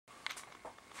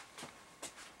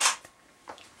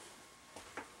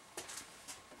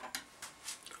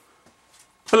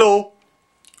Hello,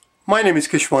 my name is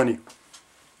Keshwani.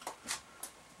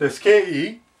 That's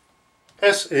K-E-S-H-W-A-N-I,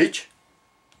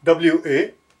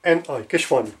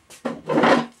 Keshwani.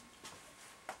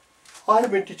 I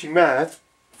have been teaching math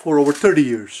for over 30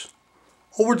 years.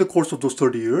 Over the course of those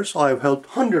 30 years, I have helped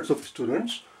hundreds of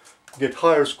students get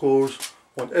higher scores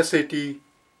on SAT,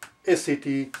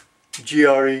 SAT,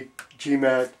 GRE,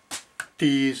 GMAT,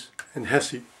 TEAS, and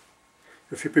HESI.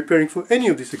 If you're preparing for any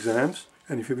of these exams,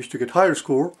 and if you wish to get higher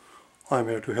score, I'm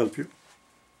here to help you.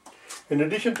 In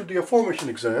addition to the aforementioned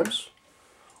exams,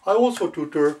 I also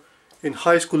tutor in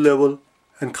high school level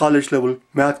and college level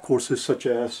math courses such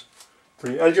as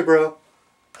Pre-Algebra,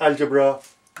 Algebra,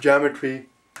 Geometry,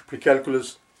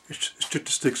 Pre-calculus,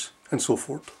 Statistics, and so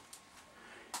forth.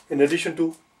 In addition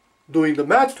to doing the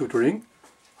math tutoring,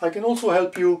 I can also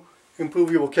help you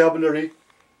improve your vocabulary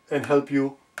and help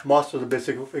you master the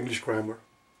basics of English grammar.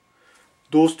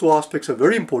 Those two aspects are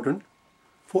very important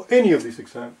for any of these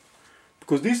exams,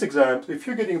 because these exams, if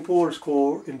you're getting a poor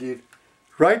score in the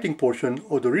writing portion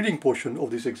or the reading portion of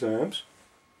these exams,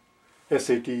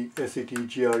 SAT,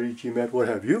 GRE, GMAT, what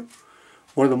have you,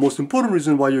 one of the most important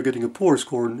reasons why you're getting a poor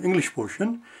score in the English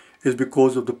portion is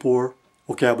because of the poor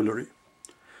vocabulary.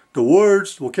 The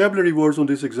vocabulary words on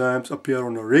these exams appear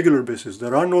on a regular basis.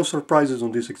 There are no surprises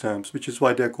on these exams, which is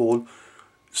why they're called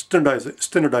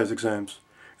standardized exams.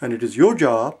 And it is your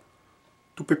job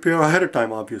to prepare ahead of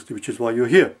time, obviously, which is why you're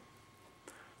here.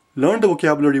 Learn the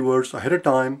vocabulary words ahead of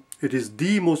time. It is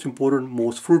the most important,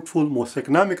 most fruitful, most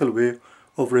economical way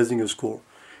of raising your score.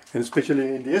 And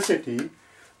especially in the SAT,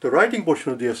 the writing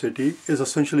portion of the SAT is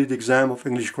essentially the exam of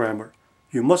English grammar.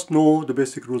 You must know the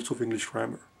basic rules of English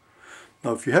grammar.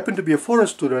 Now, if you happen to be a foreign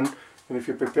student, and if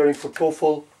you're preparing for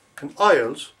TOEFL and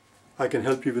IELTS, I can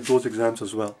help you with those exams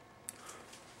as well.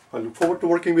 I look forward to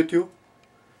working with you.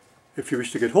 If you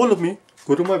wish to get hold of me,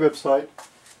 go to my website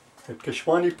at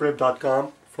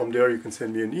keshwaniprep.com. From there you can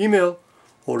send me an email,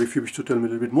 or if you wish to tell me a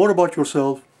little bit more about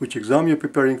yourself, which exam you're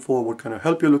preparing for, what kind of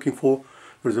help you're looking for,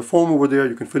 there's a form over there.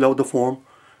 You can fill out the form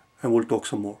and we'll talk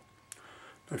some more.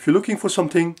 Now, if you're looking for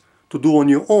something to do on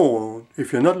your own,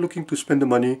 if you're not looking to spend the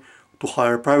money to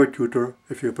hire a private tutor,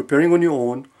 if you're preparing on your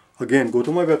own, again, go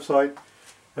to my website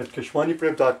at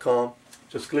keshwaniprep.com.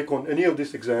 Just click on any of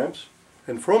these exams,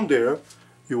 and from there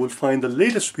you will find the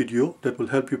latest video that will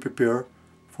help you prepare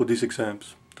for these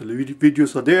exams. The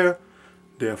videos are there.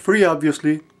 They are free,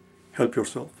 obviously. Help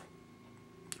yourself.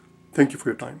 Thank you for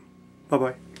your time.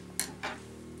 Bye-bye.